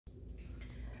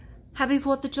Happy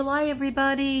 4th of July,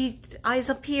 everybody. Eyes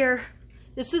up here.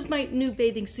 This is my new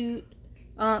bathing suit.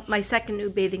 My second new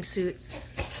bathing suit.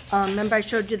 Remember I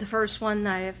showed you the first one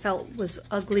I felt was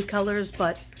ugly colors,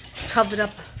 but covered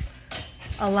up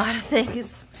a lot of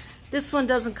things. This one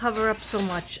doesn't cover up so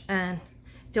much, and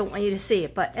don't want you to see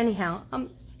it. But anyhow,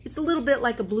 it's a little bit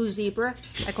like a blue zebra.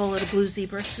 I call it a blue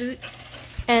zebra suit.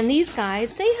 And these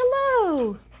guys say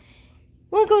hello.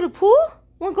 Want to go to pool?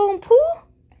 Want to go in pool?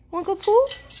 Want to go pool?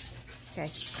 Okay.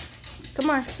 Come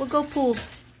on, we'll go pool.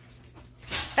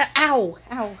 Ow!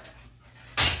 Ow.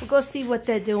 We'll go see what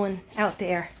they're doing out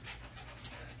there.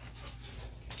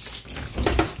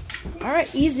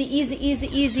 Alright, easy, easy, easy,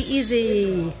 easy,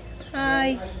 easy.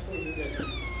 Hi.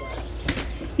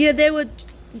 Yeah,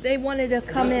 they wanted to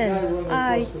come in.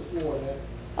 Hi.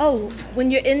 Oh,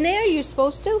 when you're in there, you're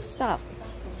supposed to? Stop.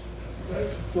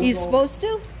 You supposed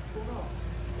to?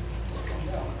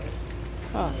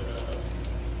 Oh.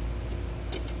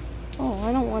 Oh,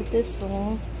 I don't want this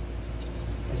song.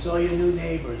 I saw your new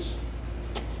neighbors.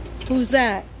 Who's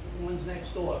that? The ones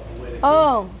next door. From where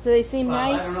oh, do they seem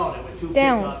nice? I don't know.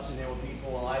 There were two pickups and there were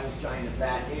people while I was trying to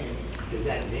back in because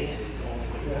that van is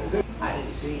only. I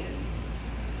didn't see it.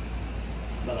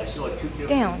 But I saw two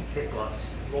different pickups.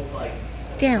 Looked like.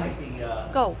 Down. Like the,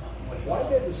 go. Why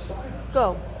did the sign up?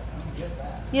 Go. I don't get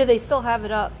that. Yeah, they still have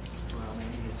it up. Well,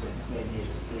 maybe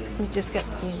it's Let me just get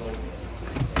the music.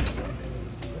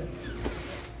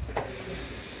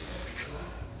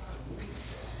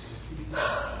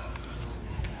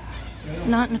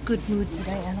 Not in a good mood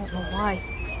today. I don't know why.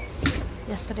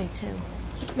 Yesterday too.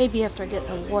 Maybe after I get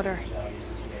the water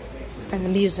and the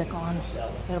music on,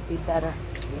 it'll be better.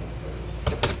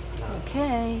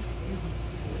 Okay.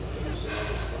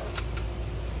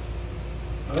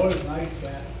 Oh, it's nice,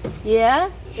 Cat. Yeah?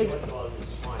 Is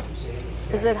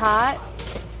it hot?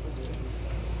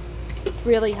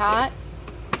 Really hot?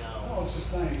 Oh, it's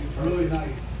just nice. It's really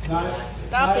nice. It's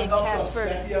Not big, enough Casper. to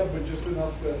upset you, but just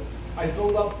enough to. I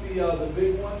filled up the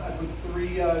big one. I put 3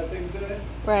 things in it.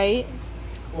 Right.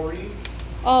 Chlorine.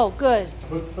 Oh, good. I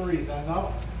put 3. Is that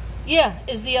enough? Yeah.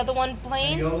 Is the other one And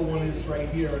plain? the other one is right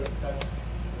here. That's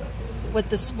With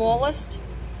the smallest?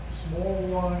 small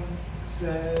one.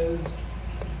 Says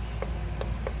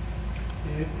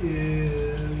it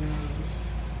is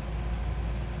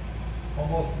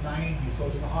almost 90, so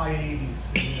it's in the high 80s.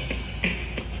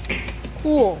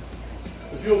 Cool.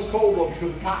 It feels cold though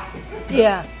because it's hot.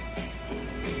 Yeah.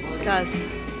 It does.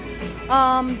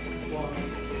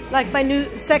 Like my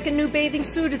second new bathing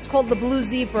suit, it's called the Blue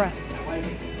Zebra.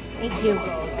 Thank you.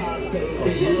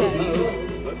 Okay.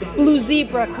 Blue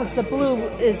Zebra, because the blue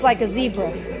is like a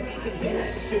zebra.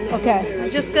 Okay, I'm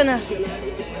just gonna...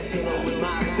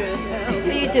 What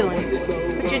are you doing?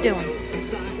 What you doing?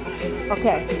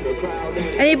 Okay.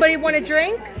 Anybody want a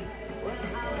drink?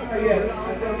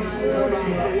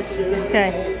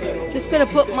 Okay. Just gonna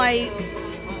put my...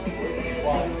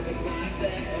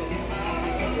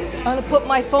 I'm gonna put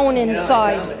my phone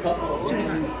inside. I found a couple of new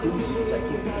koozies. I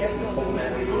keep forgetting to put them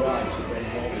out of the garage.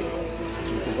 So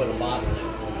you can put a bottle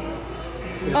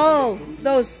in. Oh,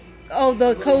 those,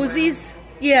 the cozies?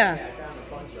 Yeah.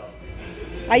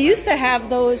 I used to have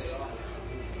those.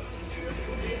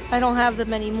 I don't have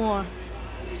them anymore.